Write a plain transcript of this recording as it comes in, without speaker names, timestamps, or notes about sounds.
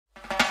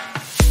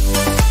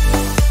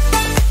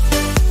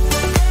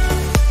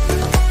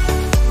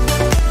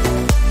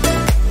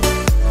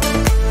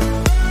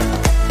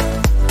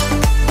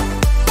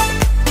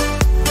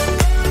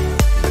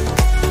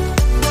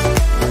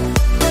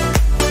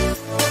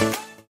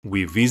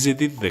We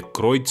visited the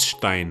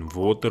Kreuzstein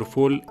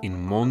Waterfall in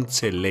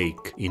Mondsee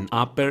Lake in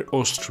Upper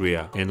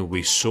Austria, and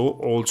we saw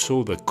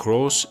also the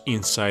cross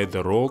inside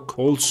the rock,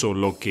 also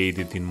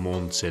located in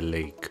Mondsee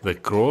Lake. The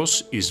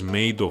cross is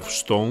made of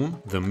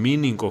stone. The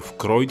meaning of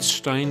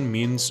Kreuzstein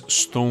means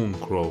stone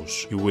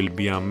cross. You will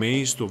be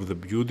amazed of the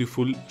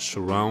beautiful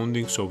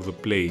surroundings of the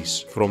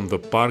place. From the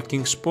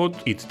parking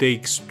spot, it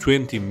takes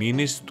 20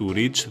 minutes to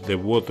reach the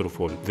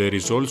waterfall. There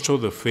is also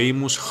the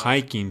famous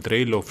hiking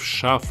trail of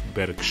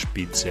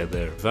Bergspitze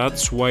there.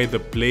 That's why the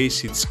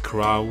place is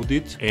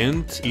crowded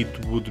and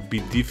it would be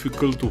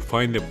difficult to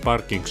find a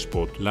parking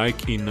spot.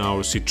 Like in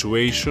our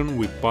situation,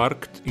 we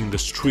parked in the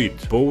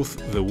street.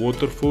 Both the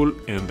waterfall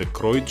and the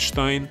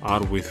Kreuzstein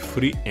are with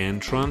free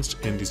entrance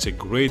and is a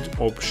great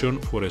option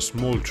for a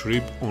small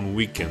trip on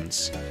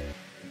weekends.